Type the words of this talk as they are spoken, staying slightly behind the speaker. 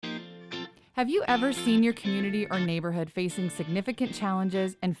Have you ever seen your community or neighborhood facing significant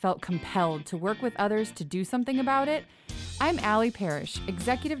challenges and felt compelled to work with others to do something about it? I'm Allie Parrish,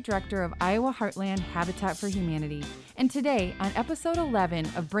 Executive Director of Iowa Heartland Habitat for Humanity, and today, on episode 11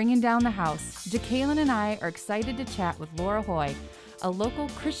 of Bringing Down the House, Jacqueline and I are excited to chat with Laura Hoy, a local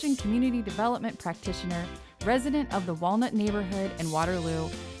Christian community development practitioner, resident of the Walnut Neighborhood in Waterloo,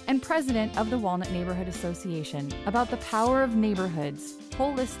 and president of the Walnut Neighborhood Association, about the power of neighborhoods,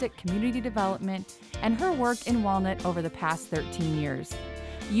 holistic community development, and her work in Walnut over the past 13 years.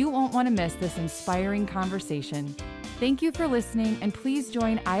 You won't want to miss this inspiring conversation. Thank you for listening, and please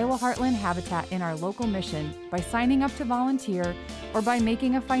join Iowa Heartland Habitat in our local mission by signing up to volunteer or by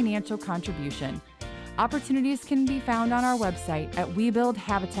making a financial contribution. Opportunities can be found on our website at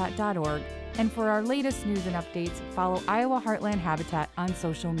webuildhabitat.org, and for our latest news and updates, follow Iowa Heartland Habitat on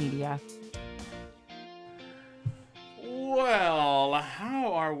social media. Well,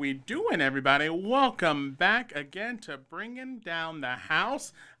 how are we doing, everybody? Welcome back again to Bringing Down the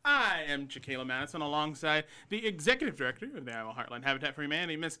House. I am Jacqueline Madison, alongside the Executive Director of the Iowa Heartland Habitat for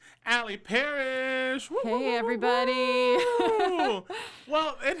Humanity, Miss Allie Parrish. Woo, Hey, everybody.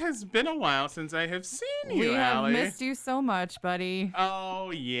 Well, it has been a while since I have seen you, We have Allie. missed you so much, buddy.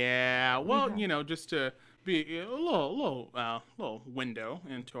 Oh, yeah. Well, you know, just to be a little window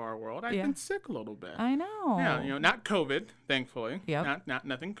into our world, I've been sick a little bit. I know. Yeah, you know, not COVID, thankfully. Yep. Not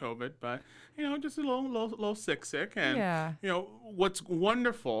nothing COVID, but you know, just a little sick. And Yeah. you know, what's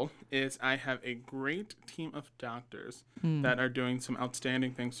wonderful is I have a great team of doctors that are doing some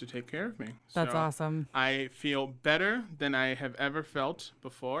outstanding things to take care of me. That's So awesome. I feel better than I have ever felt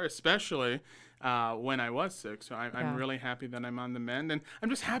before, especially when I was sick. So I'm really happy that I'm on the mend, and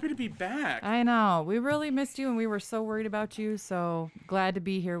I'm just happy to be back. I know. We really missed you, and we were so worried about you, so glad to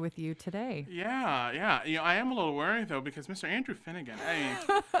be here with you today. Yeah. You know, I am a little worried, though, because Mr. Andrew Finnegan, I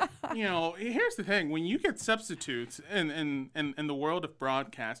mean, you know, here's the thing. When you get substitutes in the world of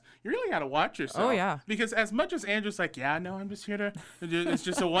broadcast, you really got to watch yourself. Oh, yeah. Because as much as Andrew's like, yeah, no, I'm just here to, it's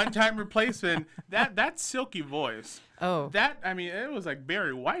just a one-time replacement, that silky voice. Oh. That, I mean, it was like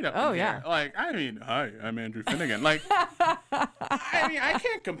Barry White up Oh, in yeah. here. Like, I mean, hi, I'm Andrew Finnegan. Like, I mean, I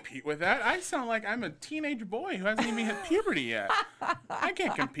can't compete with that. I sound like I'm a teenage boy who hasn't even hit puberty yet. I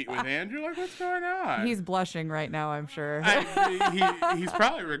can't compete with Andrew. Like, what's going on? He's blushing right now, I'm sure. He's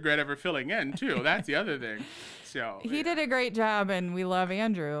probably regret ever filling in, too. That's the other thing. So He did a great job, and we love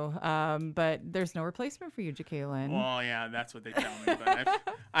Andrew. But there's no replacement for you, Jacqueline. Well, yeah, that's what they tell me. But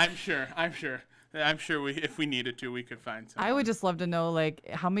I'm sure if we needed to, we could find someone. I would just love to know, like,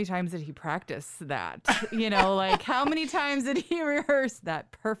 how many times did he practice that? You know, like, how many times did he rehearse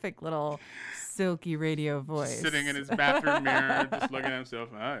that perfect little silky radio voice? Sitting in his bathroom mirror, just looking at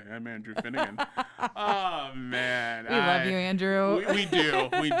himself. Hi, I'm Andrew Finnegan. Oh man, We love you, Andrew. We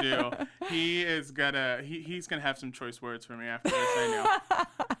do. He's gonna have some choice words for me after this.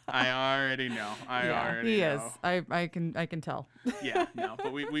 I already know. He is. I can tell. Yeah, no,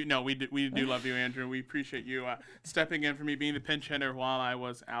 but we do love you, Andrew. We appreciate you stepping in for me, being the pinch hitter while I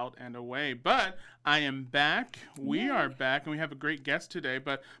was out and away. But I am back. We are back, and we have a great guest today.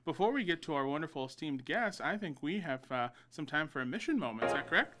 But before we get to our wonderful esteemed guest, I think we have some time for a mission moment. Is that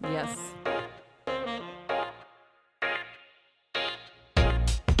correct? Yes.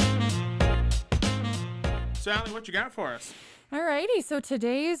 So, Allie, what you got for us? Alrighty, so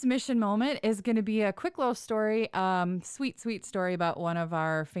today's mission moment is going to be a quick little story, sweet story about one of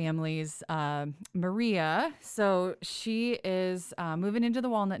our families, Maria. So she is moving into the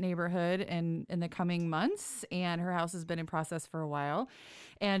Walnut neighborhood in the coming months, and her house has been in process for a while.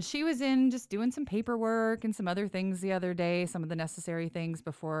 And she was in just doing some paperwork and some other things the other day, some of the necessary things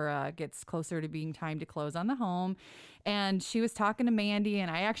before it gets closer to being time to close on the home. And she was talking to Mandy, and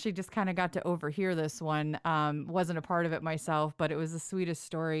I actually just kind of got to overhear this one. Wasn't a part of it myself, but it was the sweetest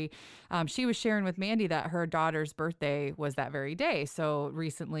story. She was sharing with Mandy that her daughter's birthday was that very day, so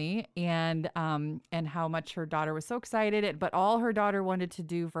recently, and how much her daughter was so excited. But all her daughter wanted to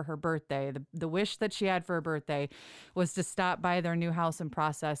do for her birthday, the wish that she had for her birthday, was to stop by their new house in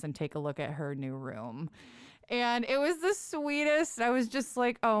process and take a look at her new room. And it was the sweetest. I was just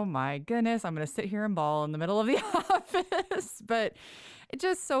like, oh my goodness, I'm going to sit here and bawl in the middle of the office. But it's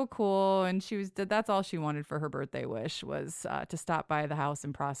just so cool. And that's all she wanted for her birthday wish was to stop by the house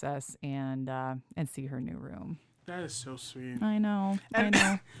in process and see her new room. That is so sweet. I know. And,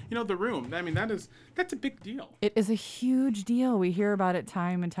 you know, the room, I mean, that's a big deal. It is a huge deal. We hear about it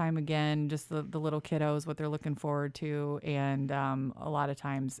time and time again, just the little kiddos, what they're looking forward to. And a lot of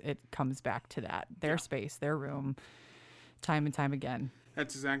times it comes back to that, their space, their room, time and time again.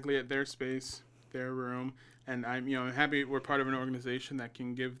 That's exactly it. Their space, their room. And I'm, happy we're part of an organization that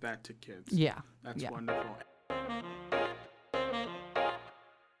can give that to kids. Yeah. That's Yeah. wonderful.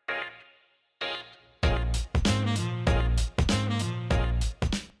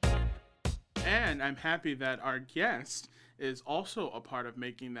 And I'm happy that our guest is also a part of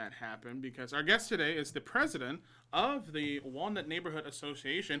making that happen, because our guest today is the president of the Walnut Neighborhood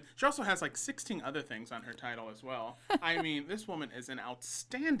Association. She also has like 16 other things on her title as well. I mean, this woman is an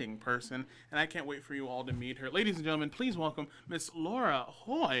outstanding person, and I can't wait for you all to meet her. Ladies and gentlemen, please welcome Miss Laura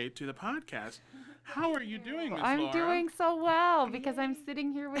Hoy to the podcast. How are you doing, Miss Laura? I'm doing so well because I'm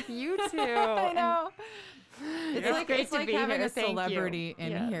sitting here with you two. I know. It's It's like, great it's to like be having here. a Thank you. celebrity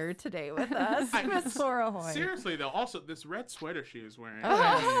in Yes. here today with us, Miss Laura Hoy. Seriously, though, also this red sweater she is wearing.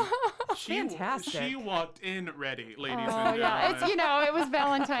 Fantastic. She walked in ready, ladies Oh and gentlemen. yeah, it's it was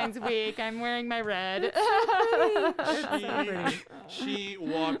Valentine's week. I'm wearing my red. She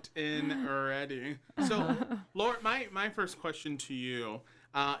walked in ready. So, Laura, my first question to you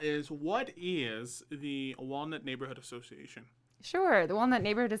is, what is the Walnut Neighborhood Association? Sure. The Walnut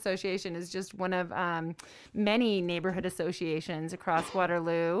Neighborhood Association is just one of many neighborhood associations across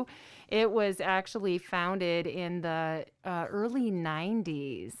Waterloo. It was actually founded in the early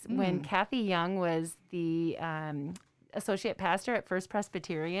 90s when Kathy Young was the associate pastor at First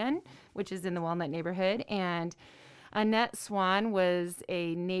Presbyterian, which is in the Walnut neighborhood. And Annette Swan was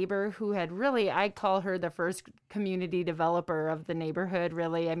a neighbor who had really, I call her the first community developer of the neighborhood,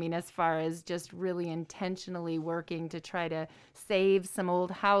 really. I mean, as far as just really intentionally working to try to save some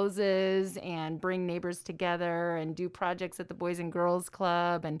old houses and bring neighbors together and do projects at the Boys and Girls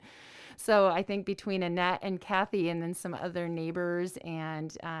Club. And so I think between Annette and Kathy and then some other neighbors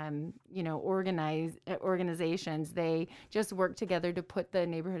and, organizations, they just worked together to put the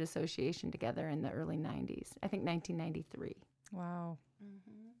neighborhood association together in the early 90s. I think 1993. Wow.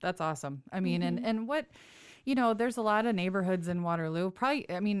 That's awesome. I mean, and what, there's a lot of neighborhoods in Waterloo. Probably,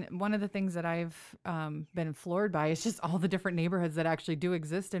 I mean, one of the things that I've been floored by is just all the different neighborhoods that actually do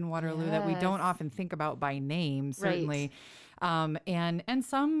exist in Waterloo that we don't Yes. often think about by name, Right. certainly. And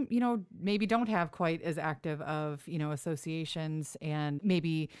some, maybe don't have quite as active of, associations and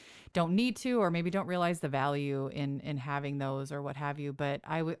maybe don't need to, or maybe don't realize the value in having those or what have you. But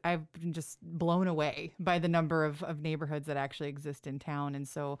I've been just blown away by the number of neighborhoods that actually exist in town. And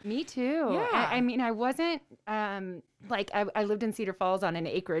so, Me too. Yeah. I mean, I wasn't I lived in Cedar Falls on an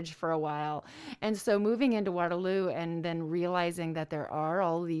acreage for a while. And so moving into Waterloo and then realizing that there are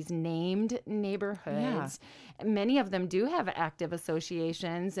all these named neighborhoods, many of them do have active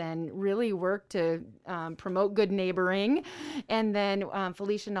associations and really work to promote good neighboring. And then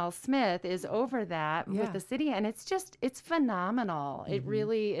Felicia Null Smith is over that with the city. And it's phenomenal. It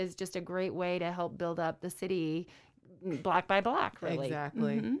really is just a great way to help build up the city block by block, really.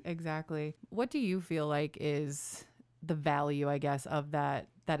 Exactly. What do you feel like is the value, I guess, of that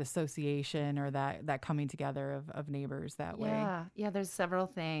association or that coming together of neighbors that way? Yeah, there's several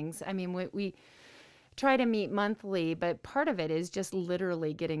things. I mean, we try to meet monthly, but part of it is just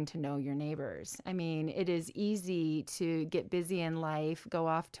literally getting to know your neighbors. I mean, it is easy to get busy in life, go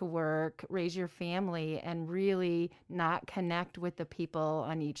off to work, raise your family, and really not connect with the people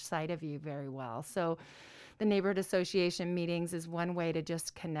on each side of you very well. So the neighborhood association meetings is one way to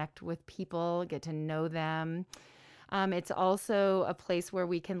just connect with people, get to know them. It's also a place where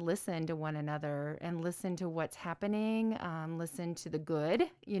we can listen to one another and listen to what's happening, listen to the good,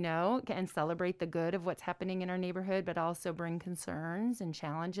 and celebrate the good of what's happening in our neighborhood, but also bring concerns and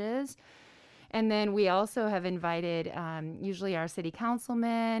challenges. And then we also have invited usually our city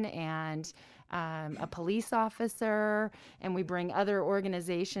councilman and a police officer, and we bring other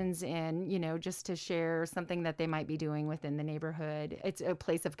organizations in, just to share something that they might be doing within the neighborhood. It's a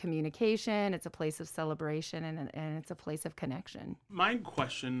place of communication, it's a place of celebration, and it's a place of connection. My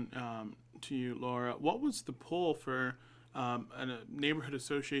question to you, Laura, what was the pull for a neighborhood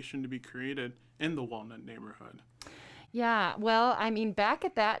association to be created in the Walnut neighborhood? Yeah, well, I mean, back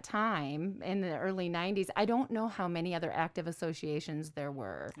at that time in the early 90s, I don't know how many other active associations there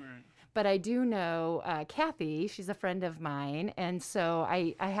were. Right. But I do know Kathy, she's a friend of mine. And so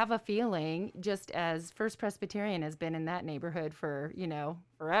I have a feeling, just as First Presbyterian has been in that neighborhood for,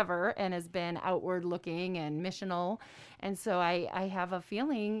 forever and has been outward looking and missional. And so I have a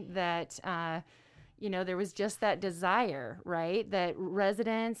feeling that, there was just that desire, right? That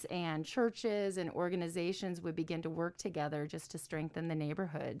residents and churches and organizations would begin to work together just to strengthen the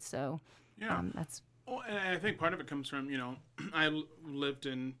neighborhood. So that's... Well, and I think part of it comes from, I lived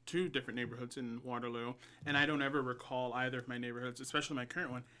in 2 different neighborhoods in Waterloo, and I don't ever recall either of my neighborhoods, especially my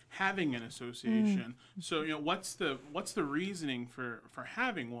current one, having an association. So, what's the reasoning for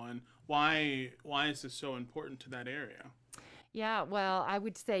having one? why is this so important to that area? Yeah, well, I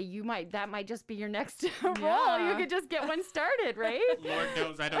would say that might just be your next role. You Yeah. could just get one started, right? Lord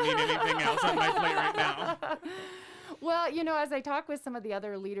knows I don't need anything else on my plate right now. Well, as I talk with some of the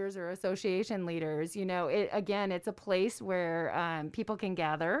other leaders or association leaders, it's a place where people can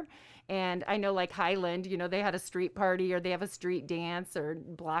gather. And I know like Highland, they had a street party or they have a street dance or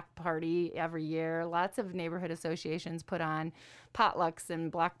block party every year. Lots of neighborhood associations put on potlucks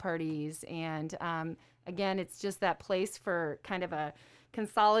and block parties. And again, it's just that place for kind of a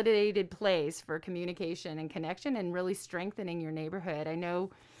consolidated place for communication and connection and really strengthening your neighborhood. I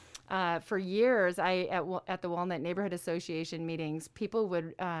know for years, at the Walnut Neighborhood Association meetings, people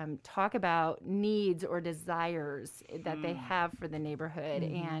would talk about needs or desires that they have for the neighborhood.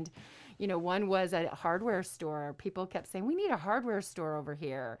 And, one was a hardware store. People kept saying, we need a hardware store over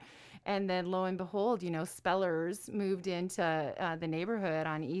here. And then lo and behold, Spellers moved into the neighborhood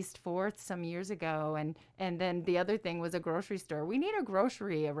on East 4th some years ago. And then the other thing was a grocery store. We need a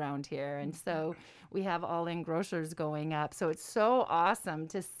grocery around here. And so we have All-In Grocers going up. So it's so awesome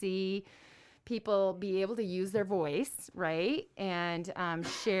to see people be able to use their voice, right? And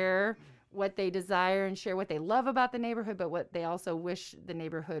share what they desire and share what they love about the neighborhood, but what they also wish the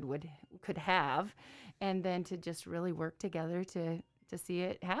neighborhood could have. And then to just really work together to see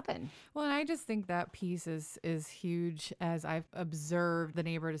it happen. Well, and I just think that piece is huge as I've observed the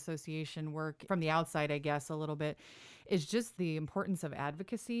neighborhood association work from the outside, I guess, a little bit, is just the importance of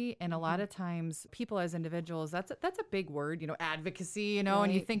advocacy. And a lot of times people as individuals, that's a big word, advocacy, and you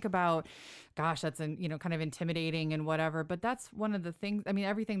Right. think about, gosh, that's kind of intimidating and whatever. But that's one of the things, I mean,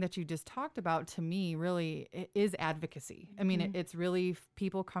 everything that you just talked about to me really is advocacy. I mean, it's really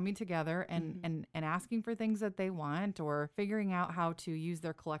people coming together and asking for things that they want or figuring out how to use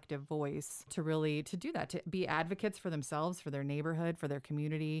their collective voice to do that, to be advocates for themselves, for their neighborhood, for their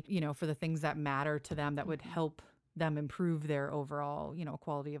community, for the things that matter to them that would help them improve their overall,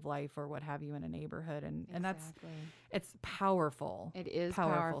 quality of life or what have you in a neighborhood. And Exactly. it's powerful. It is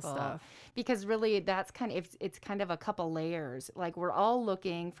powerful powerful stuff. because really it's kind of a couple layers. Like we're all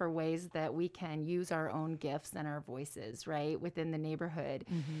looking for ways that we can use our own gifts and our voices, right, within the neighborhood.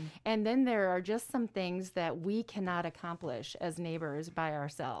 And then there are just some things that we cannot accomplish as neighbors by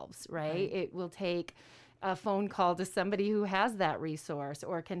ourselves, right? It will take a phone call to somebody who has that resource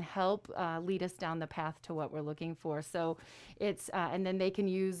or can help lead us down the path to what we're looking for. So it's and then they can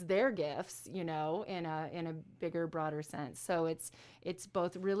use their gifts, in a bigger, broader sense. So it's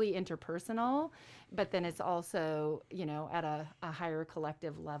both really interpersonal, but then it's also at a higher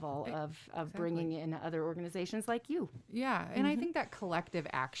collective level of bringing in other organizations like you. Yeah, and I think that collective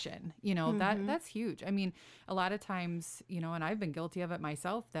action, that's huge. I mean, a lot of times, and I've been guilty of it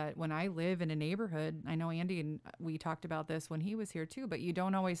myself, that when I live in a neighborhood, I know Andy and we talked about this when he was here too, but you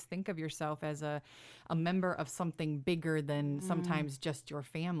don't always think of yourself as a member of something bigger than sometimes just your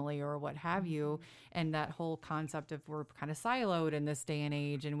family or what have you. And that whole concept of we're kind of siloed in this day and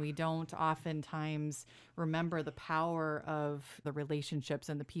age, and we don't oftentimes remember the power of the relationships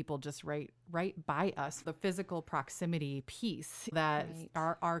and the people just right by us, the physical proximity piece that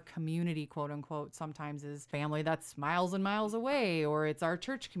our community, quote unquote, sometimes is family that's miles and miles away, or it's our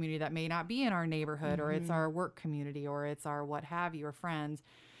church community that may not be in our neighborhood, or it's our work community, or it's our what have you, or friends.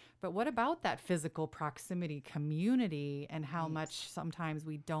 But what about that physical proximity community and how much sometimes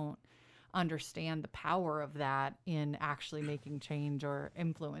we don't understand the power of that in actually making change or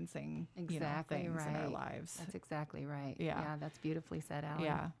influencing Exactly things in our right. lives. That's exactly right. Yeah. That's beautifully said, Alan.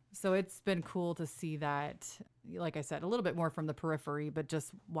 Yeah. So it's been cool to see that, like I said, a little bit more from the periphery, but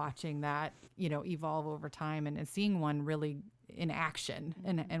just watching that, evolve over time and seeing one really in action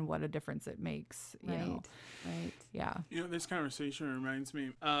and what a difference it makes, you know. Right. Yeah. This conversation reminds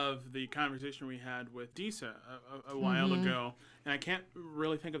me of the conversation we had with Disa a while ago. And I can't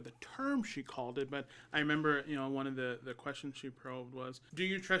really think of the term she called it, but I remember, one of the questions she probed was, do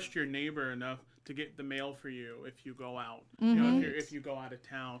you trust your neighbor enough to get the mail for you if you go out, if you go out of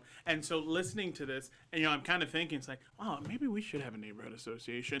town? And so listening to this, and I'm kind of thinking, it's like, wow, maybe we should have a neighborhood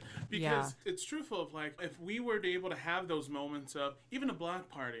association, because it's truthful of like, if we were to able to have those moments of even a block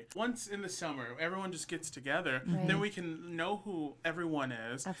party once in the summer, everyone just gets together, then we can know who everyone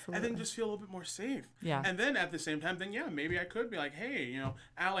is, and then just feel a little bit more safe. Yeah. And then at the same time, then maybe I could be like, hey,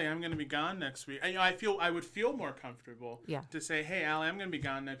 Allie, I'm going to be gone next week. And, I would feel more comfortable to say, hey, Allie, I'm going to be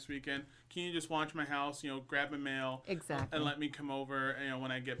gone next weekend. Can you just watch my house, grab my mail, and let me come over,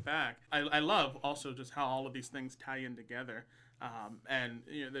 when I get back? I love also just how all of these things tie in together. And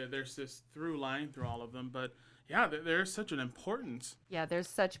there's this through line through all of them, but there's such an importance. Yeah, there's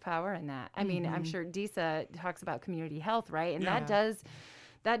such power in that. I mean, I'm sure Disa talks about community health, right? And that does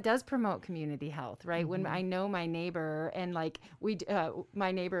that does promote community health, right? When I know my neighbor, and like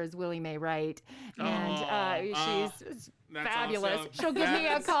my neighbor is Willie Mae Wright, and she's that's fabulous. awesome. She'll give me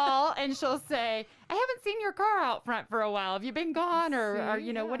a call and she'll say, "I haven't seen your car out front for a while. Have you been gone, or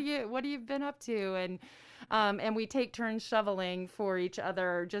you know, what have you been up to?" And we take turns shoveling for each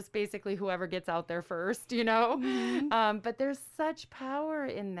other, just basically whoever gets out there first, you know? But there's such power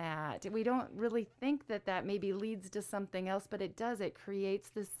in that. We don't really think that maybe leads to something else, but it does. It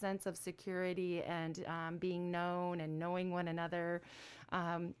creates this sense of security and being known and knowing one another.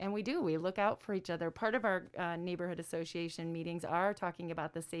 And we look out for each other. Part of our neighborhood association meetings are talking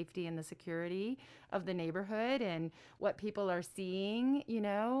about the safety and the security of the neighborhood and what people are seeing, you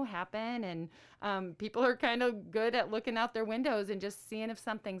know, happen. And people are kind of good at looking out their windows and just seeing if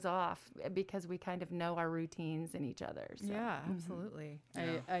something's off, because we kind of know our routines and each other. So. Yeah, absolutely.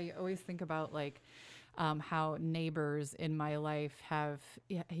 Yeah. I always think about like how neighbors in my life have,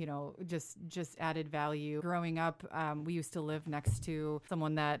 you know, just added value. Growing up, we used to live next to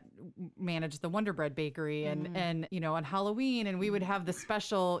someone that managed the Wonder Bread bakery, and you know, on Halloween, and we would have the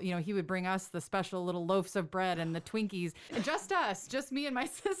special, you know, he would bring us the special little loaves of bread and the Twinkies, and just us, just me and my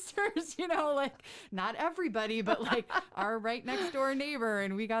sisters, you know, like not everybody, but like our right next door neighbor,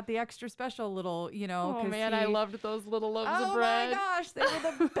 and we got the extra special little, you know. Oh man, I loved those little loaves of Oh bread. my gosh, they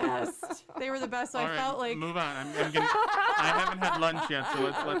were the best. They were the best. So All I right, felt like move on. I haven't had lunch yet, so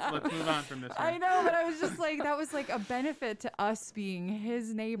let's move on from this. I know, but I was just like, that was like a benefit to us being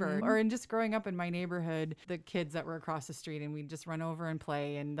his neighbor, or in just growing up in my neighborhood, the kids that were across the street, and we'd just run over and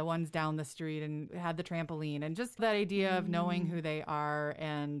play, and the ones down the street and had the trampoline, and just that idea of knowing who they are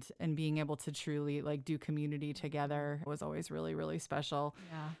and being able to truly like do community together was always really, really special.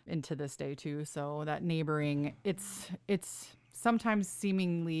 Yeah. And to this day too. So that neighboring, it's sometimes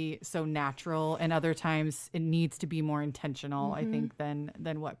seemingly so natural, and other times it needs to be more intentional, I think, than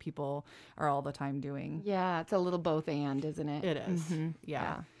what people are all the time doing. Yeah, it's a little both and, isn't it? It is.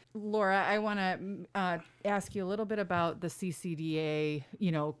 Yeah. Laura, I want to ask you a little bit about the CCDA,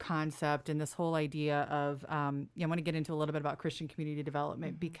 you know, concept and this whole idea of, I want to get into a little bit about Christian community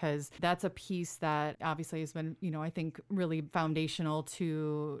development, because that's a piece that obviously has been, you know, I think really foundational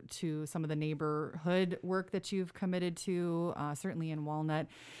to some of the neighborhood work that you've committed to, certainly in Walnut.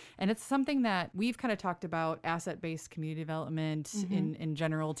 And it's something that we've kind of talked about, asset-based community development in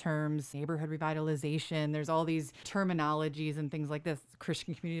general terms, neighborhood revitalization. There's all these terminologies and things like this.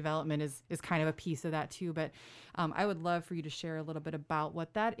 Christian community development is kind of a piece of that too. But I would love for you to share a little bit about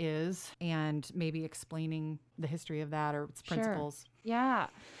what that is, and maybe explaining the history of that or its principles. Yeah,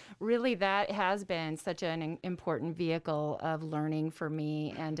 really, that has been such an important vehicle of learning for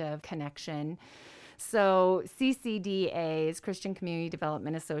me and of connection. So CCDA's Christian Community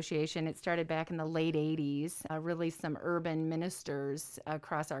Development Association, it started back in the late 80s. Really some urban ministers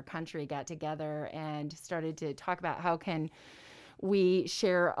across our country got together and started to talk about how can we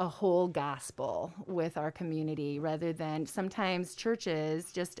share a whole gospel with our community, rather than sometimes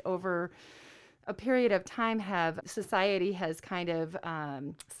churches just over a period of time society has kind of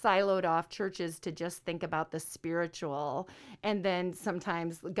siloed off churches to just think about the spiritual, and then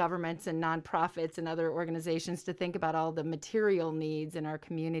sometimes governments and nonprofits and other organizations to think about all the material needs in our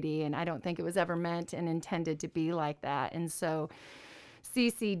community. And I don't think it was ever meant and intended to be like that. And so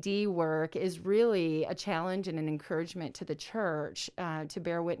CCD work is really a challenge and an encouragement to the church to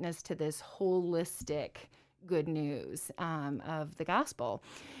bear witness to this holistic good news of the gospel,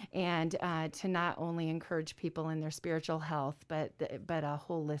 and to not only encourage people in their spiritual health, but a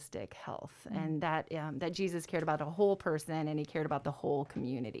holistic health, and that Jesus cared about a whole person, and he cared about the whole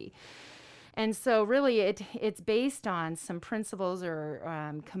community. And so really it's based on some principles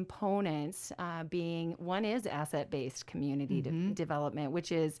or components, being one is asset-based community development,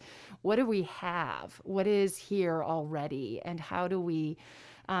 which is what do we have? What is here already? And how do we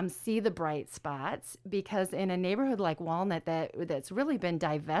see the bright spots? Because in a neighborhood like Walnut that's really been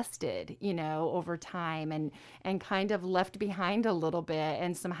divested, you know, over time and kind of left behind a little bit,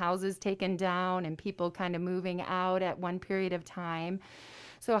 and some houses taken down and people kind of moving out at one period of time.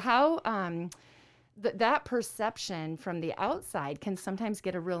 So how that perception from the outside can sometimes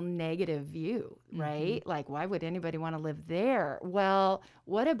get a real negative view, right? Like, why would anybody want to live there? Well,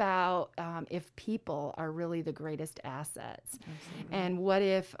 what about if people are really the greatest assets? Absolutely. And what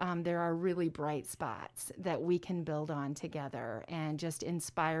if there are really bright spots that we can build on together and just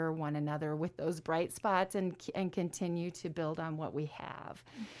inspire one another with those bright spots and continue to build on what we have?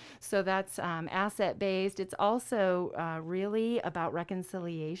 So that's asset based. It's also really about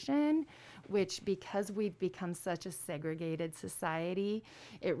reconciliation, which, because we've become such a segregated society,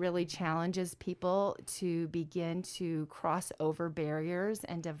 it really challenges people to begin to cross over barriers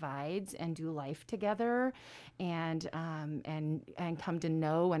and divides and do life together, and come to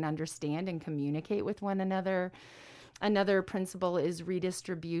know and understand and communicate with one another. Another principle is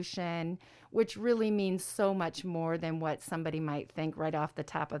redistribution, which really means so much more than what somebody might think right off the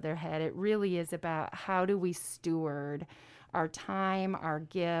top of their head. It really is about how do we steward our time, our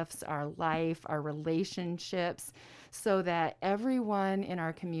gifts, our life, our relationships, so that everyone in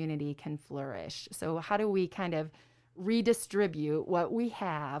our community can flourish. So how do we kind of redistribute what we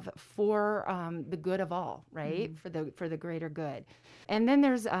have for the good of all, right? For the greater good. And then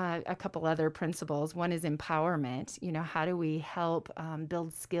there's a couple other principles. One is empowerment. How do we help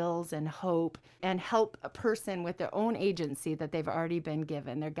build skills and hope, and help a person with their own agency that they've already been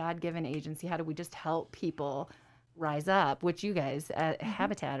given, their God-given agency? How do we just help people rise up, which you guys at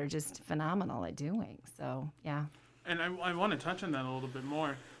Habitat are just phenomenal at doing. So, yeah. And I want to touch on that a little bit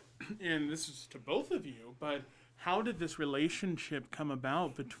more. And this is to both of you, but how did this relationship come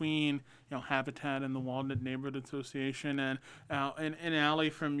about between Habitat and the Walnut Neighborhood Association, and Allie,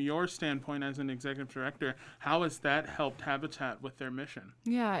 from your standpoint as an executive director, how has that helped Habitat with their mission?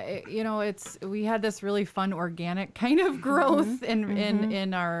 Yeah, we had this really fun organic kind of growth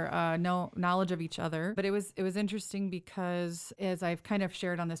in our knowledge of each other. But it was interesting because, as I've kind of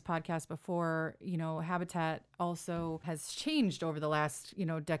shared on this podcast before, Habitat also has changed over the last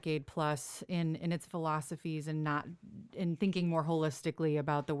decade plus in its philosophies, and not in thinking more holistically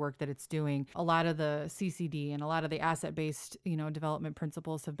about the work that it's doing. A lot of the CCD and a lot of the asset-based, development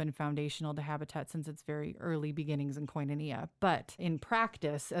principles have been foundational to Habitat since its very early beginnings in Koinonia. But in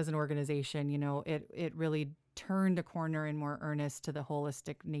practice, as an organization, it really turned a corner in more earnest to the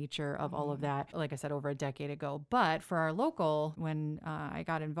holistic nature of all of that, like I said, over a decade ago. But for our local, when I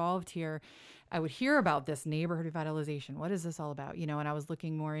got involved here, I would hear about this neighborhood revitalization. What is this all about? And I was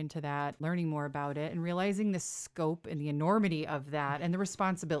looking more into that, learning more about it, and realizing the scope and the enormity of that and the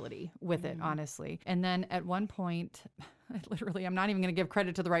responsibility with it, honestly. And then at one point, literally, I'm not even going to give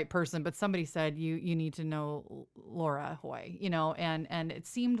credit to the right person, but somebody said, you need to know Laura Hoy, and it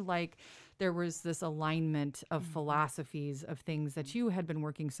seemed like there was this alignment of philosophies of things that you had been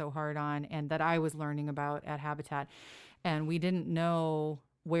working so hard on and that I was learning about at Habitat. And we didn't know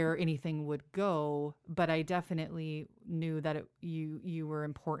where anything would go, but I definitely knew that you were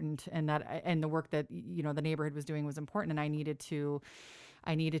important, and the work that the neighborhood was doing was important, and I needed to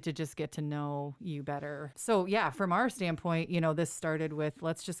just get to know you better. So yeah, from our standpoint, this started with,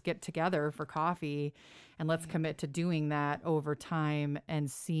 let's just get together for coffee and let's commit to doing that over time and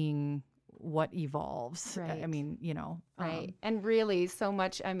seeing what evolves. Right. I mean, Right. And really so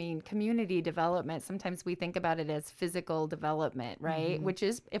much, community development, sometimes we think about it as physical development, right? Which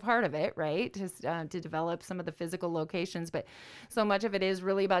is a part of it, right? Just to develop some of the physical locations. But so much of it is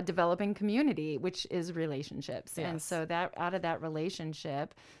really about developing community, which is relationships. Yes. And so that out of that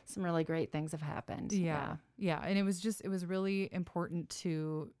relationship, some really great things have happened. Yeah. And it was really important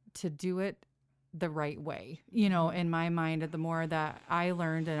to do it the right way. In my mind, the more that I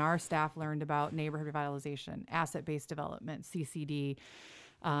learned and our staff learned about neighborhood revitalization, asset-based development, CCD,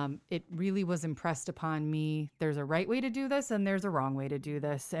 it really was impressed upon me. There's a right way to do this and there's a wrong way to do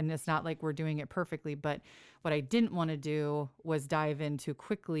this. And it's not like we're doing it perfectly, but what I didn't want to do was dive in too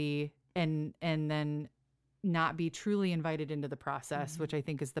quickly and then not be truly invited into the process, which I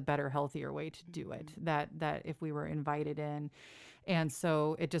think is the better, healthier way to do it, that if we were invited in. And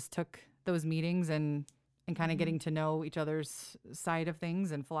so it just took those meetings and kind of getting to know each other's side of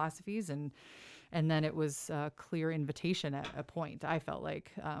things and philosophies. And then it was a clear invitation at a point, I felt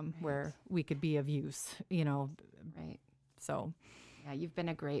like, where we could be of use, Right. So. Yeah, you've been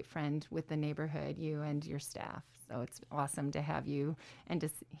a great friend with the neighborhood, you and your staff. So it's awesome to have you and to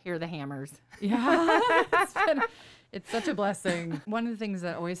hear the hammers. Yeah, it's such a blessing. One of the things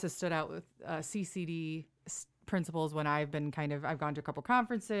that always has stood out with CCD principles when I've gone to a couple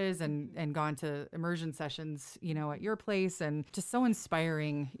conferences and gone to immersion sessions, at your place, and just so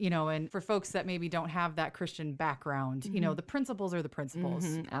inspiring, and for folks that maybe don't have that Christian background, the principles are the principles,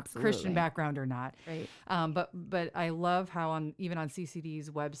 Absolutely. Christian background or not. Right. But I love how even on CCD's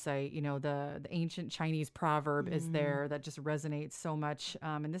website, the ancient Chinese proverb is there that just resonates so much.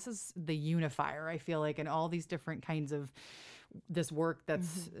 And this is the unifier, I feel like, in all these different kinds of this work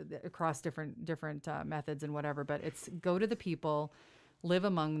that's across different methods and whatever, but it's go to the people, live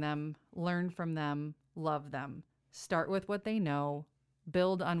among them, learn from them, love them, start with what they know,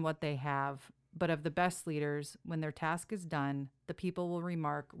 build on what they have, but of the best leaders, when their task is done, the people will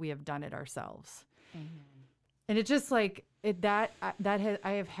remark, we have done it ourselves. And it's just like I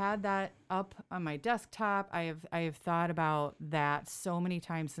have had that up on my desktop. I have thought about that so many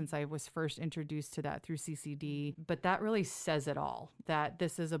times since I was first introduced to that through CCD. But that really says it all, that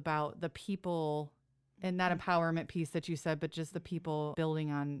this is about the people and that empowerment piece that you said, but just the people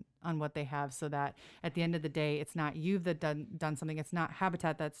building on what they have, so that at the end of the day, it's not you that done something. It's not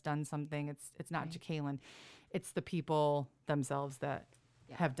Habitat that's done something. It's not Jacqueline. It's the people themselves that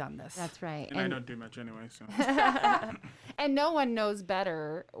have done this. That's right. And I don't do much anyway, so. And no one knows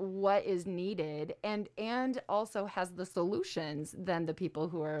better what is needed and also has the solutions than the people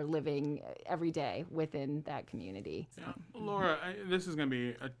who are living every day within that community. So. Yeah. Laura, this is going to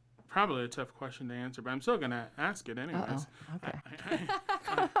be probably a tough question to answer, but I'm still going to ask it anyways. Okay.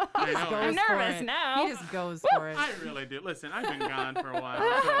 I know. I'm nervous now. He just goes for it. I really do. Listen, I've been gone for a while,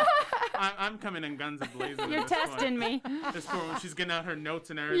 so I'm coming in guns a-blazing. You're testing me. This poor one, she's getting out her notes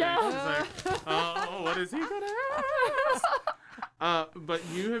and everything. Yeah. She's like, oh, what is he going to ask? But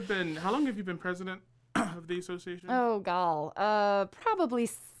you have been, how long have you been president of the association? Oh, gall. Probably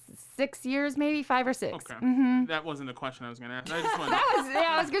 6 years, maybe 5 or 6. Okay. Mm-hmm. That wasn't the question I was going to ask. I just wanted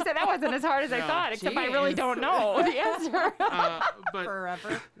I was going to say that wasn't as hard as I No. thought, except I really Jeez. don't know the answer. but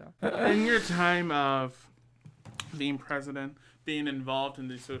Forever. in your time of being president, being involved in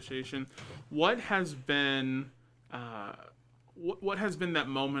the association, what has been what has been that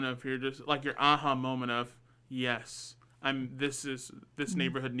moment of your just like your aha moment of yes, this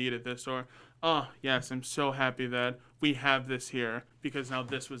neighborhood needed this, or oh yes, I'm so happy that we have this here because now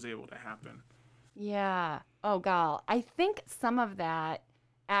this was able to happen. Yeah. Oh, gall. I think some of that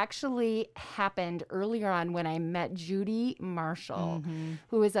actually happened earlier on when I met Judy Marshall,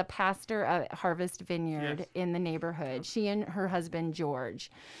 who is a pastor at Harvest Vineyard Yes. in the neighborhood. She and her husband, George.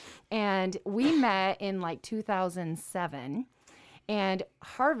 And we met in like 2007. And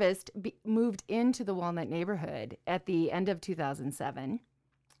Harvest moved into the Walnut neighborhood at the end of 2007.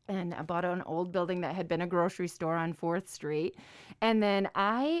 And I bought an old building that had been a grocery store on 4th Street. And then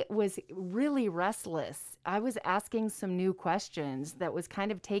I was really restless. I was asking some new questions that was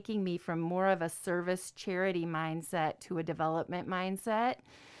kind of taking me from more of a service charity mindset to a development mindset.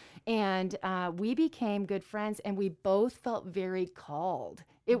 And we became good friends, and we both felt very called.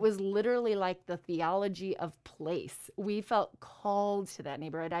 It was literally like the theology of place. We felt called to that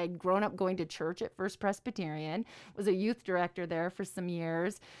neighborhood. I had grown up going to church at First Presbyterian, was a youth director there for some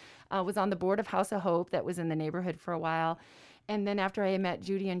years, was on the board of House of Hope that was in the neighborhood for a while. And then after I met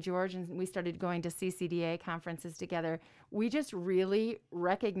Judy and George and we started going to CCDA conferences together, we just really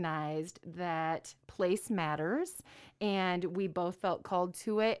recognized that place matters. And we both felt called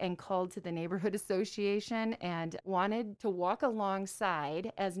to it and called to the neighborhood association and wanted to walk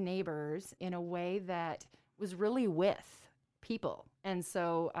alongside as neighbors in a way that was really with people. And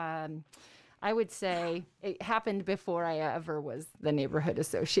so I would say it happened before I ever was the neighborhood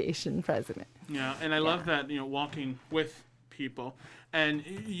association president. Yeah, and I love that, walking with people. And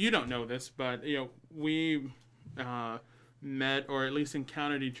you don't know this, but we met or at least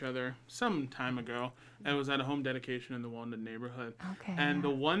encountered each other some time ago. It was at a home dedication in the Walnut neighborhood. Okay. And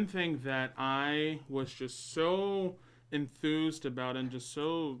the one thing that I was just so enthused about and just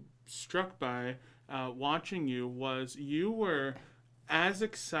so struck by watching you was you were as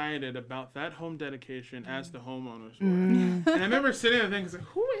excited about that home dedication as the homeowners were. And I remember sitting there thinking, like,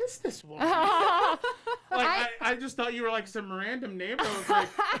 who is this woman? I just thought you were like some random neighbor. I was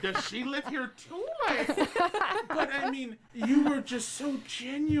like, does she live here too? But I mean, you were just so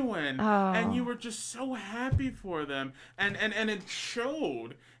genuine, and you were just so happy for them, and it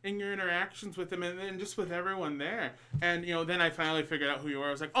showed in your interactions with them, and just with everyone there. And then I finally figured out who you were.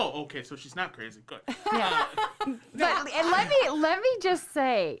 I was like, oh, okay, so she's not crazy. Good. Yeah. But and let me just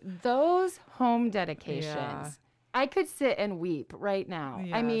say, those home dedications, Yeah. I could sit and weep right now.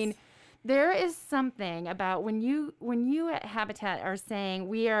 I Yes. mean, there is something about when you at Habitat are saying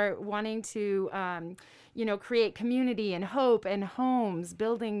we are wanting to create community and hope and homes,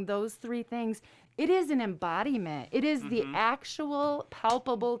 building those 3 things. It is an embodiment. It is the actual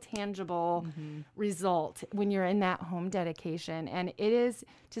palpable, tangible result when you're in that home dedication. And it is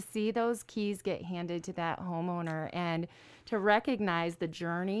to see those keys get handed to that homeowner and to recognize the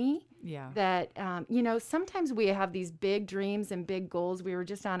journey Yeah. that sometimes we have these big dreams and big goals. We were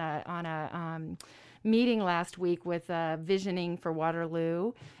just on a meeting last week with Visioning for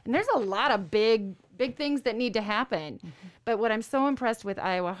Waterloo, and there's a lot of big things that need to happen. But what I'm so impressed with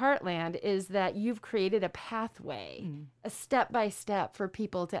Iowa Heartland is that you've created a pathway, a step by step for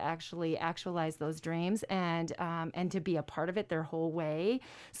people to actually actualize those dreams and to be a part of it their whole way.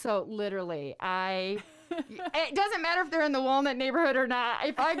 So literally, it doesn't matter if they're in the Walnut neighborhood or not.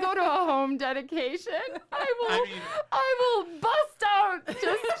 If I go to a home dedication, I will bust out.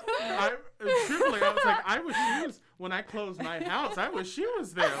 Truthfully, I was like, I wish she was, when I closed my house, I wish she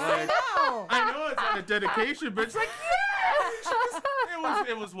was there. Like, I know it's not a dedication, but it's like,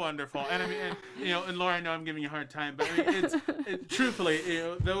 it was wonderful. And I mean, and Laura, I know I'm giving you a hard time, but I mean, truthfully,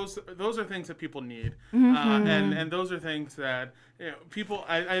 those are things that people need. And those are things that, people,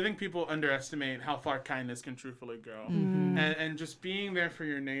 I think people underestimate how far kindness can truthfully go. And just being there for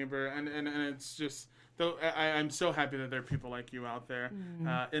your neighbor, and it's just, I'm so happy that there are people like you out there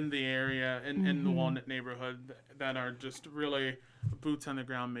in the area, in the Walnut neighborhood, that are just really boots on the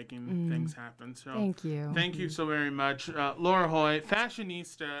ground making things happen. So thank you so very much. Laura Hoy,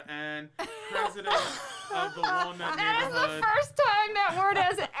 fashionista and president of the Walnut neighborhood. That is the first time that word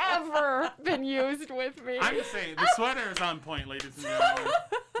has ever been used with me. I'm just saying, the sweater is on point, ladies and gentlemen.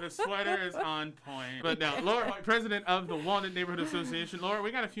 The sweater is on point. But now, Laura Hoy, president of the Walnut Neighborhood Association. Laura,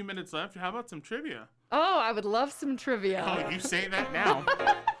 we got a few minutes left. How about some trivia? Oh, I would love some trivia. Oh, you say that now.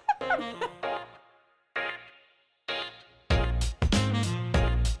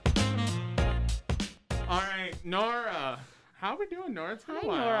 All right, Nora. How are we doing, Nora? It's been a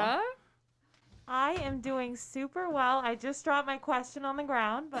while. Nora. I am doing super well. I just dropped my question on the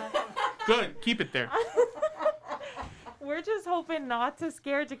ground, but Good. Keep it there. we're just hoping not to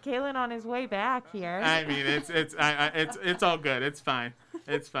scare Jacqueline on his way back here. I mean, it's all good. It's fine.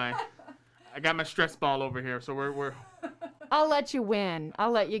 It's fine. I got my stress ball over here, so we're. I'll let you win.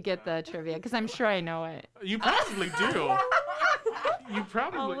 I'll let you get the trivia because I'm sure I know it. You probably do. You A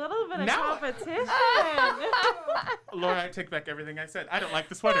probably. little bit of Now- competition. Laura, I take back everything I said. I don't like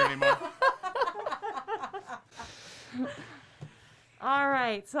the sweater anymore. All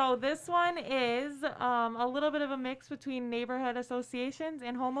right, so this one is a little bit of a mix between neighborhood associations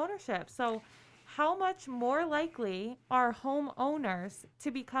and home ownership. So how much more likely are homeowners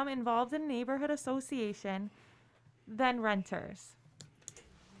to become involved in a neighborhood association than renters?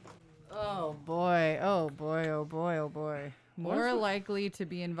 Oh boy. Oh boy. Oh boy. Oh boy. More with- likely to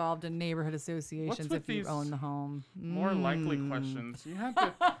be involved in neighborhood associations with if you these own the home. More likely questions. You have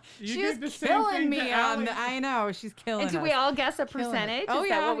to. You She did was the same killing thing me to on Allie. I know, she's killing And do us. we all guess a Killing it. percentage? Oh, Is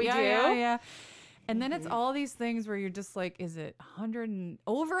yeah, that what we yeah, do? Yeah, yeah. And then it's all these things where you're just like, is it 100 and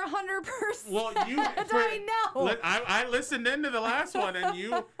over 100%? Well, you. I know. I listened into the last one, and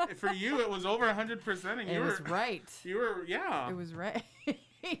for you, it was over 100%, and It you was were right. You were, yeah. It was right.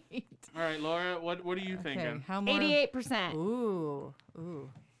 All right, Laura, what are you Okay, thinking? how more? 88%. Ooh.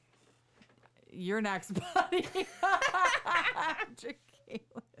 You're next, buddy. Jacqueline.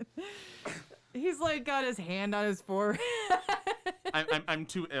 He's like got his hand on his forehead. I'm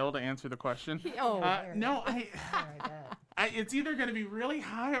too ill to answer the question. Oh, No, it's either going to be really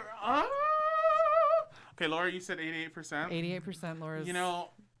high or. Okay, Laura, you said 88%. 88% Laura's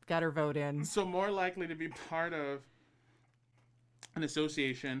got her vote in. So more likely to be part of an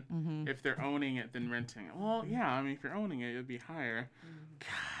association if they're owning it than renting it. Well, yeah, I mean, if you're owning it, it'd be higher.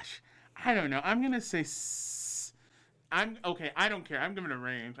 Gosh, I don't know. I'm gonna say. I don't care. I'm giving a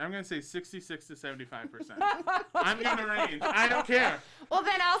range. I'm gonna say 66 to 75%. I'm giving a range. I don't care. Well,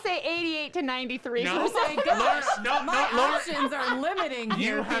 then I'll say 88 to 93%. No, my gosh, Laura, My Laura, options are limiting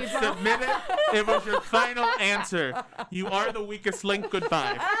here, you have people. submitted. It was your final answer. You are the weakest link.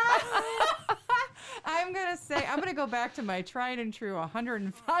 Goodbye. I'm gonna go back to my tried and true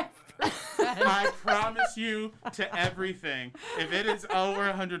 105%. I promise you to everything. If it is over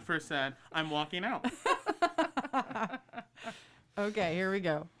 100%, I'm walking out. Okay, here we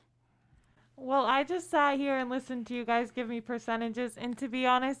go. Well, I just sat here and listened to you guys give me percentages, and to be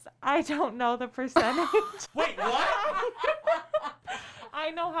honest, I don't know the percentage. Wait, what?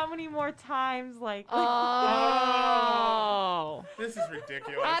 I know how many more times, like. Oh. This is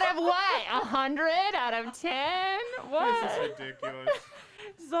ridiculous. Out of what? 100? Out of 10? What? This is ridiculous.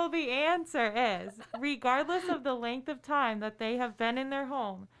 So the answer is, regardless of the length of time that they have been in their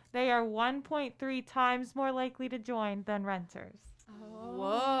home, they are 1.3 times more likely to join than renters.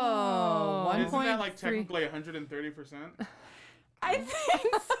 Whoa. Isn't that like 1.3. technically 130%? I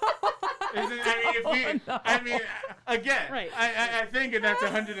think so. Isn't, I mean, again, Right. I think that's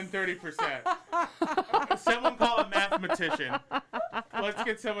 130%. Someone call a mathematician. Let's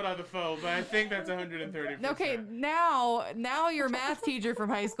get someone on the phone, but I think that's 130%. Okay, now you're a math teacher from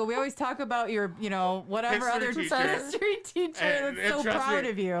high school. We always talk about your, whatever History other teacher. history teacher that's so trust proud me,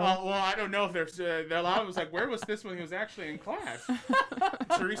 of you. well, I don't know if there's a lot of was like, where was this when he was actually in class?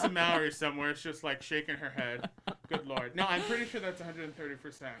 Teresa Mallory somewhere is just like shaking her head. Good Lord. No, I'm pretty sure that's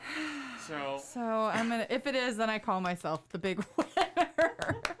 130%. So I'm gonna. If it is, then I call myself the big winner.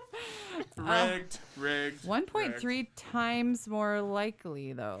 Rigged. 1.3 times more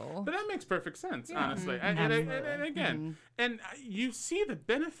likely, though. But that makes perfect sense, honestly. Mm-hmm. And again, and you see the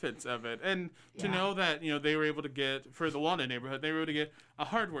benefits of it. And to know that, they were able to get, for the Walnut neighborhood, they were able to get a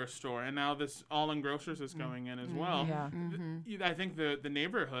hardware store. And now this All-In Grocers is going in as well. Yeah. I think the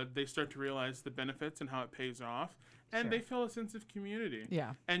neighborhood, they start to realize the benefits and how it pays off. And they feel a sense of community.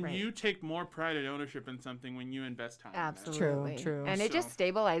 Yeah. And Right. you take more pride and ownership in something when you invest time in it. Absolutely. True. And it just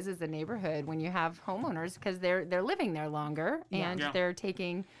stabilizes the neighborhood when you have homeowners because they're living there longer and Yeah. they're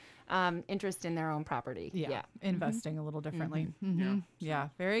taking interest in their own property. Yeah. Investing a little differently. Yeah. Yeah.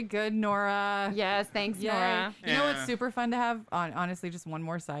 Very good, Nora. Yes, thanks, Yay. Nora. You know what's Yeah. super fun to have? Honestly, just one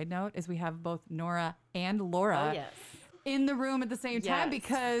more side note is we have both Nora and Laura Oh, yes. in the room at the same time Yes.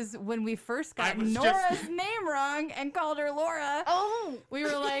 because when we first I got was Nora's name wrong and called her Laura, we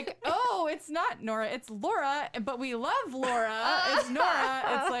were like, oh, it's not Nora, it's Laura, but we love Laura. It's Nora.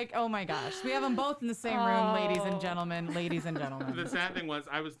 It's like, oh my gosh. We have them both in the same room, ladies and gentlemen. The sad thing was,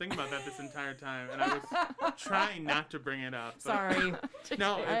 I was thinking about that this entire time, and I was trying not to bring it up. But Sorry.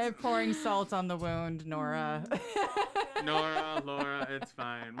 No, I'm pouring salt on the wound, Nora. Nora, Laura, it's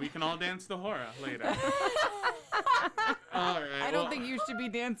fine. We can all dance the horror later. All right. I don't think you should be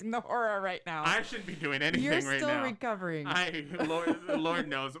dancing the horror right now. I shouldn't be doing anything You're right still now. recovering. Lord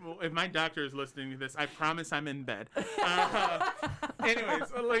knows. If my doctor is listening to this, I promise I'm in bed.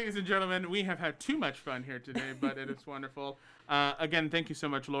 Anyways, ladies and gentlemen, we have had too much fun here today, but it is wonderful. Again, thank you so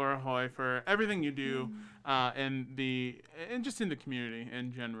much, Laura Hoy, for everything you do and just in the community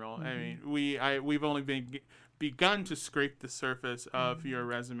in general. I mean, we've only begun to scrape the surface of your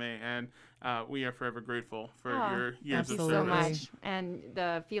resume, and we are forever grateful for your years of absolutely. So service. much, and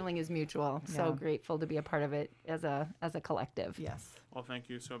the feeling is mutual. So Yeah. grateful to be a part of it as a collective. Yes. Well, thank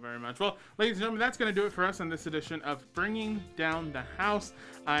you so very much. Well, ladies and gentlemen, that's going to do it for us on this edition of Bringing Down the House.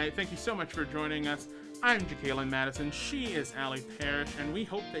 I thank you so much for joining us. I'm Jacqueline Madison. She is Allie Parrish, and we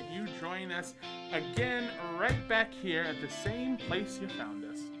hope that you join us again right back here at the same place you found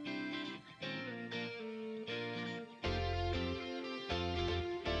us.